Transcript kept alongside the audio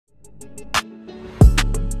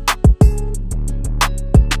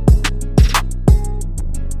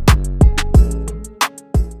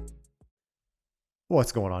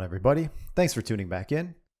What's going on, everybody? Thanks for tuning back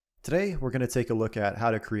in. Today, we're going to take a look at how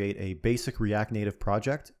to create a basic React Native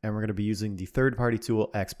project, and we're going to be using the third-party tool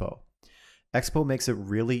Expo. Expo makes it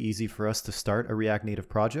really easy for us to start a React Native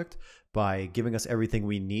project by giving us everything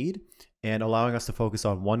we need and allowing us to focus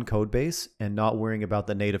on one code base and not worrying about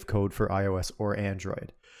the native code for iOS or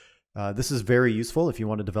Android. This is very useful if you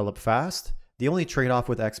want to develop fast. The only trade-off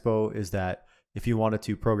with Expo is that if you wanted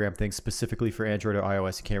to program things specifically for Android or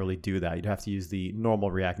iOS, you can't really do that. You'd have to use the normal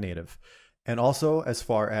React Native. And also, as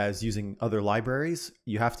far as using other libraries,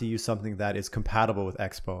 you have to use something that is compatible with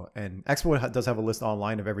Expo. And Expo does have a list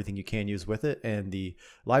online of everything you can use with it, and the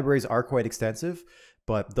libraries are quite extensive,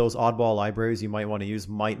 but those oddball libraries you might want to use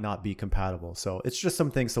might not be compatible. So it's just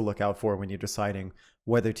some things to look out for when you're deciding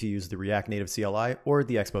whether to use the React Native CLI or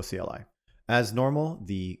the Expo CLI. As normal,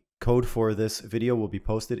 the code for this video will be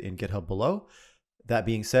posted in GitHub below. That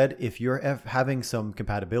being said, if you're having some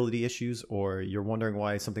compatibility issues or you're wondering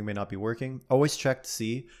why something may not be working, always check to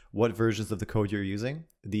see what versions of the code you're using.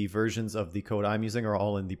 The versions of the code I'm using are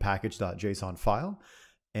all in the package.json file.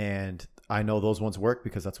 And I know those ones work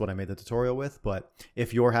because that's what I made the tutorial with. But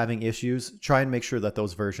if you're having issues, try and make sure that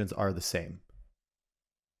those versions are the same.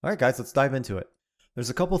 All right, guys, let's dive into it. There's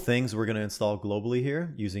a couple things we're going to install globally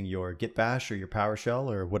here using your Git Bash or your PowerShell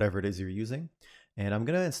or whatever it is you're using. And I'm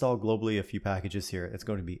going to install globally a few packages here. It's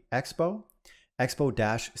going to be Expo,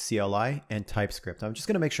 expo-cli, and Typescript. I'm just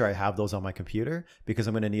going to make sure I have those on my computer because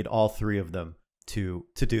I'm going to need all three of them to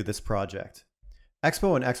do this project.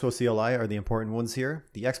 Expo and Expo CLI are the important ones here.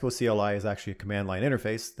 The Expo CLI is actually a command line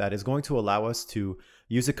interface that is going to allow us to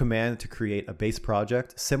use a command to create a base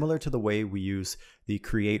project similar to the way we use the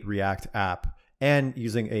Create React app. And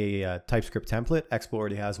using a TypeScript template, Expo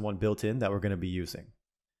already has one built in that we're going to be using.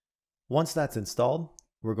 Once that's installed,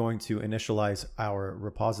 we're going to initialize our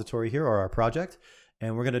repository here or our project.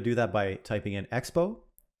 And we're going to do that by typing in expo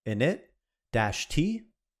init -t.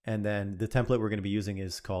 And then the template we're going to be using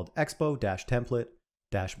is called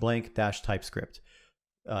expo-template-blank-typescript.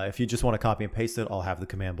 If you just want to copy and paste it, I'll have the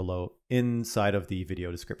command below inside of the video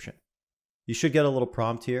description. You should get a little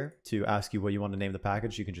prompt here to ask you what you want to name the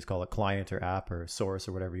package. You can just call it client or app or source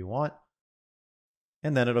or whatever you want.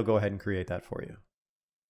 And then it'll go ahead and create that for you.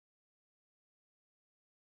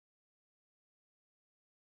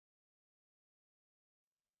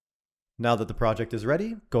 Now that the project is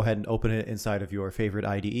ready, go ahead and open it inside of your favorite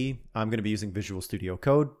IDE. I'm going to be using Visual Studio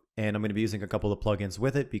Code, and I'm going to be using a couple of plugins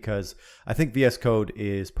with it because I think VS Code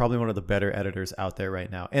is probably one of the better editors out there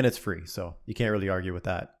right now, and it's free, so you can't really argue with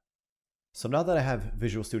that. So now that I have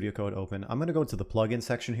Visual Studio Code open, I'm going to go to the plugin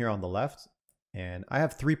section here on the left, and I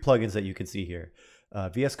have three plugins that you can see here.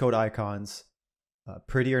 VS Code icons,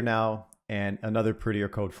 Prettier Now, and another Prettier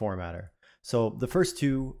Code formatter. So the first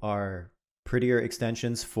two are Prettier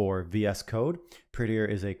Extensions for VS Code. Prettier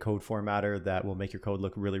is a code formatter that will make your code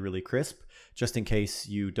look really, really crisp. Just in case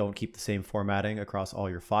you don't keep the same formatting across all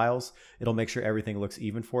your files, it'll make sure everything looks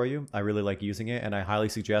even for you. I really like using it and I highly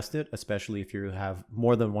suggest it, especially if you have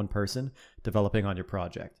more than one person developing on your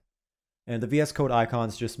project. And the VS Code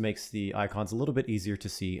icons just makes the icons a little bit easier to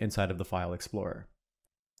see inside of the file explorer.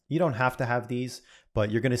 You don't have to have these,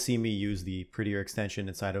 but you're going to see me use the Prettier extension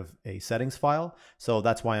inside of a settings file, so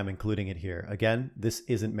that's why I'm including it here. Again, this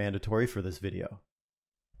isn't mandatory for this video.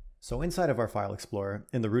 So inside of our file explorer,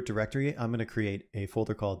 in the root directory, I'm going to create a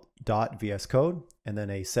folder called .vscode and then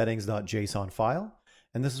a settings.json file.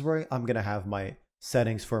 And this is where I'm going to have my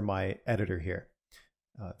settings for my editor here.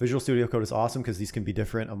 Visual Studio Code is awesome because these can be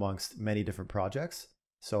different amongst many different projects.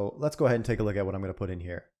 So let's go ahead and take a look at what I'm going to put in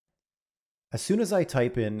here. As soon as I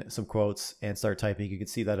type in some quotes and start typing, you can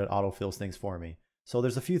see that it autofills things for me. So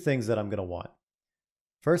there's a few things that I'm going to want.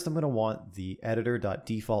 First, I'm going to want the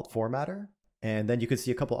editor.default formatter, and then you can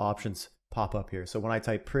see a couple options pop up here. So when I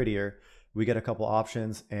type Prettier, we get a couple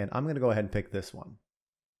options, and I'm going to go ahead and pick this one.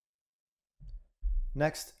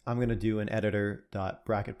 Next, I'm going to do an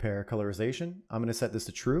editor.bracket-pair colorization. I'm going to set this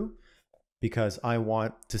to true because I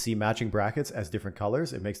want to see matching brackets as different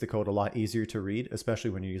colors. It makes the code a lot easier to read, especially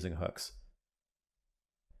when you're using hooks.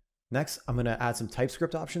 Next, I'm going to add some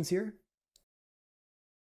TypeScript options here.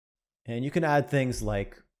 And you can add things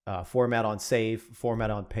like format on save, format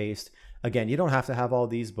on paste. Again, you don't have to have all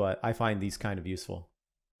these, but I find these kind of useful.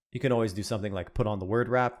 You can always do something like put on the word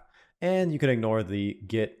wrap, and you can ignore the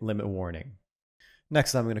git limit warning.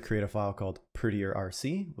 Next, I'm going to create a file called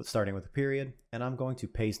prettierrc, starting with a period, and I'm going to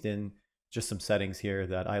paste in just some settings here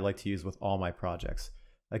that I like to use with all my projects.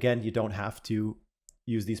 Again, you don't have to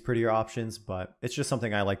use these Prettier options, but it's just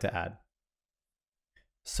something I like to add.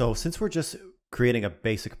 So since we're just creating a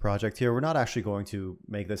basic project here. We're not actually going to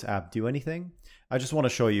make this app do anything. I just want to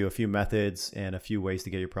show you a few methods and a few ways to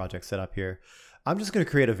get your project set up here. I'm just going to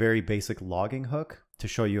create a very basic logging hook to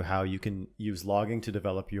show you how you can use logging to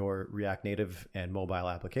develop your React Native and mobile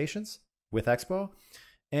applications with Expo.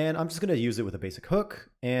 And I'm just going to use it with a basic hook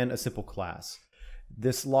and a simple class.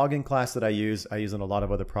 This logging class that I use in a lot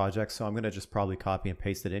of other projects, so I'm going to just probably copy and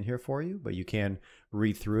paste it in here for you, but you can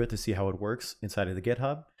read through it to see how it works inside of the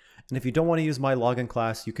GitHub. And if you don't want to use my logging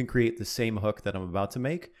class, you can create the same hook that I'm about to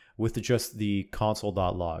make with just the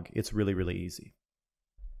console.log. It's really, really easy.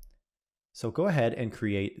 So go ahead and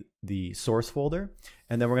create the source folder,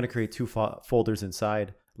 and then we're going to create two folders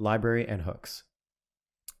inside, library and hooks.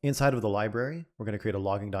 Inside of the library, we're going to create a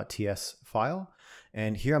logging.ts file.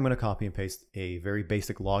 And here I'm going to copy and paste a very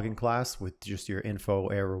basic logging class with just your info,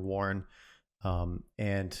 error, warn,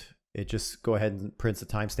 and it just go ahead and prints a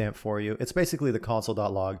timestamp for you. It's basically the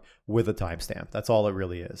console.log with a timestamp. That's all it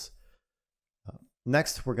really is.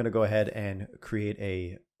 Next, we're going to go ahead and create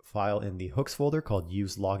a file in the hooks folder called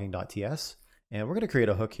uselogging.ts. And we're going to create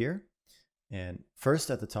a hook here. And first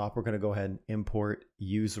at the top, we're going to go ahead and import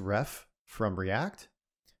useRef from React.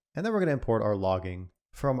 And then we're going to import our logging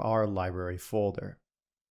from our library folder.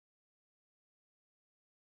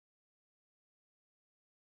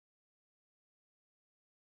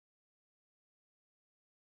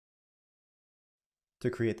 To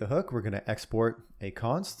create the hook, we're going to export a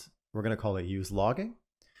const. We're going to call it useLogging.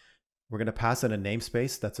 We're going to pass in a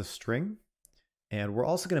namespace that's a string. And we're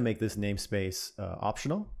also going to make this namespace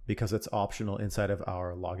optional because it's optional inside of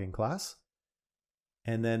our logging class.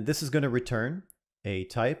 And then this is going to return a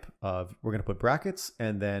type of, we're going to put brackets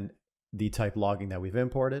and then the type logging that we've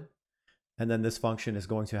imported. And then this function is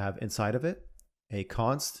going to have inside of it a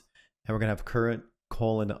const, and we're going to have current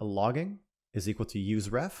 :logging is equal to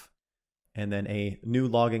useRef, and then a new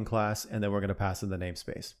logging class, and then we're going to pass in the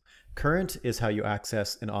namespace. Current is how you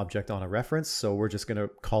access an object on a reference, so we're just going to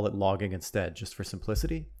call it logging instead, just for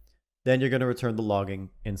simplicity. Then you're going to return the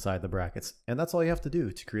logging inside the brackets, and that's all you have to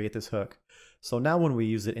do to create this hook. So now when we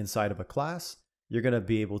use it inside of a class, you're going to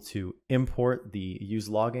be able to import the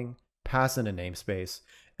useLogging, pass in a namespace,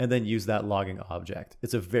 and then use that logging object.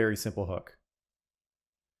 It's a very simple hook.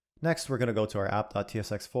 Next, we're going to go to our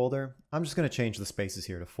app.tsx folder. I'm just going to change the spaces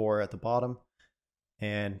here to 4 at the bottom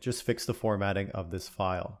and just fix the formatting of this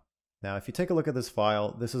file. Now, if you take a look at this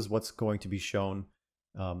file, this is what's going to be shown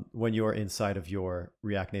when you're inside of your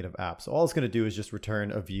React Native app. So all it's going to do is just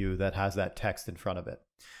return a view that has that text in front of it.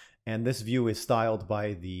 And this view is styled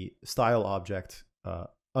by the style object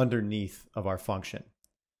underneath of our function.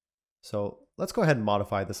 So let's go ahead and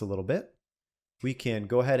modify this a little bit. We can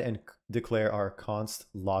go ahead and declare our const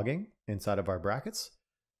logging inside of our brackets.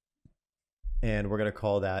 And we're going to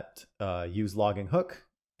call that useLogging hook.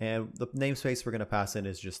 And the namespace we're going to pass in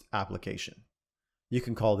is just application. You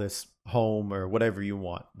can call this home or whatever you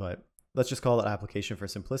want, but let's just call it application for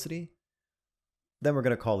simplicity. Then we're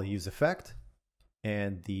going to call a useEffect.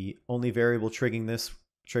 And the only variable triggering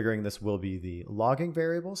this will be the logging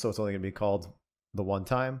variable. So it's only going to be called the one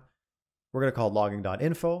time. We're going to call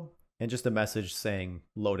logging.info and just a message saying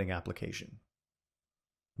loading application.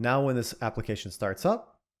 Now when this application starts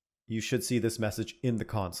up, you should see this message in the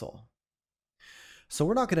console. So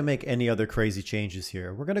we're not going to make any other crazy changes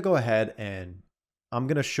here. We're going to go ahead and I'm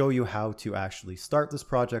going to show you how to actually start this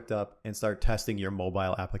project up and start testing your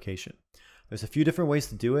mobile application. There's a few different ways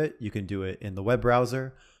to do it. You can do it in the web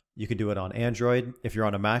browser. You can do it on Android. If you're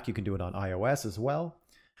on a Mac, you can do it on iOS as well.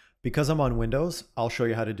 Because I'm on Windows, I'll show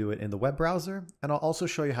you how to do it in the web browser, and I'll also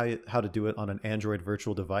show you how to do it on an Android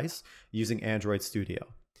virtual device using Android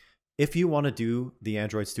Studio. If you want to do the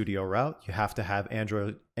Android Studio route, you have to have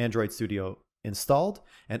Android Studio installed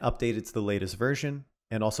and updated to the latest version,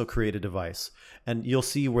 and also create a device. And you'll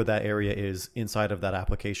see where that area is inside of that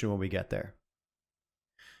application when we get there.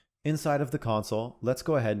 Inside of the console, let's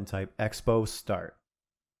go ahead and type Expo Start.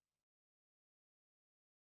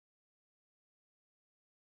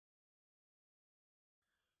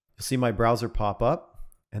 You'll see my browser pop up,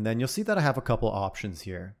 and then you'll see that I have a couple options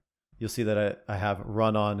here. You'll see that I have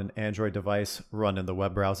run on an Android device, run in the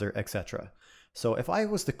web browser, etc. So if I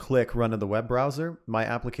was to click run in the web browser, my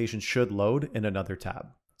application should load in another tab.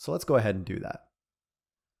 So let's go ahead and do that.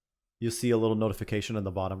 You'll see a little notification on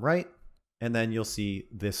the bottom right, and then you'll see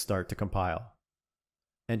this start to compile.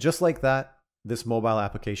 And just like that, this mobile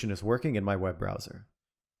application is working in my web browser.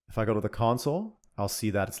 If I go to the console, I'll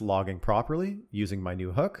see that it's logging properly using my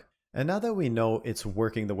new hook. And now that we know it's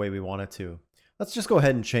working the way we want it to, let's just go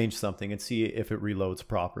ahead and change something and see if it reloads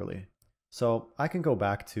properly. So I can go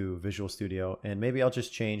back to Visual Studio and maybe I'll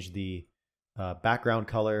just change the background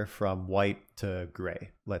color from white to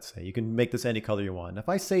gray, let's say. You can make this any color you want. If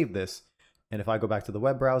I save this, and if I go back to the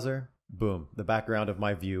web browser, boom, the background of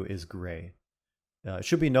my view is gray. It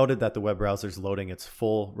should be noted that the web browser is loading its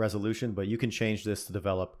full resolution, but you can change this to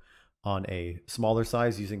develop on a smaller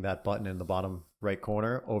size using that button in the bottom right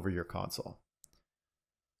corner over your console.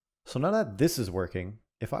 So now that this is working,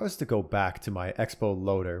 if I was to go back to my Expo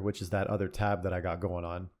loader, which is that other tab that I got going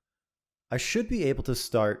on, I should be able to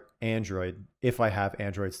start Android if I have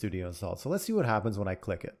Android Studio installed. So let's see what happens when I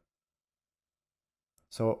click it.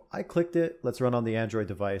 So I clicked it, let's run on the Android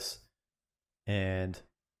device, and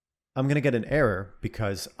I'm gonna get an error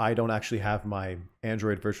because I don't actually have my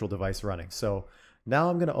Android virtual device running. So now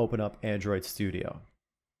I'm gonna open up Android Studio.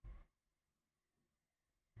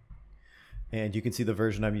 And you can see the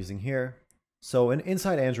version I'm using here. So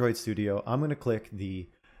inside Android Studio, I'm gonna click the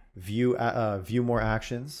view more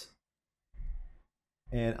actions.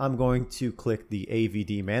 And I'm going to click the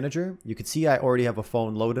AVD manager. You can see I already have a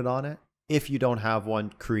phone loaded on it. If you don't have one,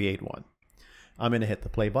 create one. I'm gonna hit the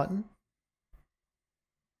play button.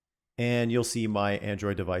 And you'll see my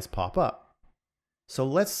Android device pop up. So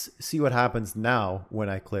let's see what happens now when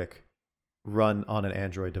I click run on an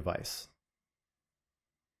Android device.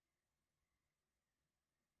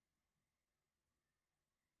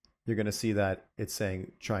 You're gonna see that it's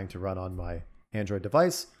saying trying to run on my Android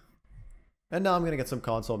device. And now I'm going to get some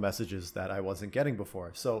console messages that I wasn't getting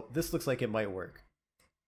before. So this looks like it might work.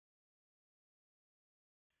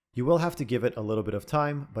 You will have to give it a little bit of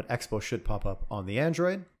time, but Expo should pop up on the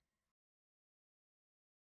Android.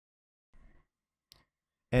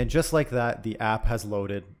 And just like that, the app has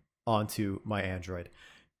loaded onto my Android.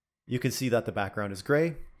 You can see that the background is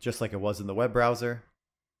gray, just like it was in the web browser.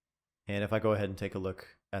 And if I go ahead and take a look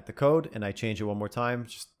at the code and I change it one more time,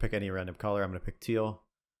 just pick any random color, I'm going to pick teal.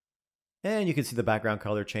 And you can see the background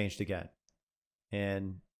color changed again.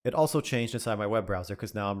 And it also changed inside my web browser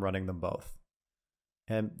because now I'm running them both.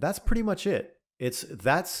 And that's pretty much it. It's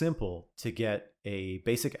that simple to get a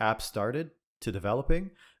basic app started to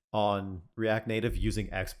developing on React Native using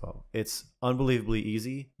Expo. It's unbelievably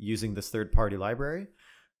easy using this third-party library.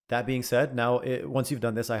 That being said, now once you've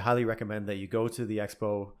done this, I highly recommend that you go to the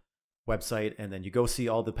Expo website and then you go see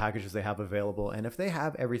all the packages they have available. And if they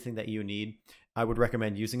have everything that you need, I would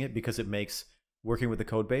recommend using it because it makes working with the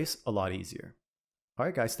code base a lot easier. All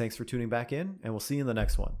right, guys, thanks for tuning back in, and we'll see you in the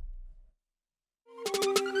next one.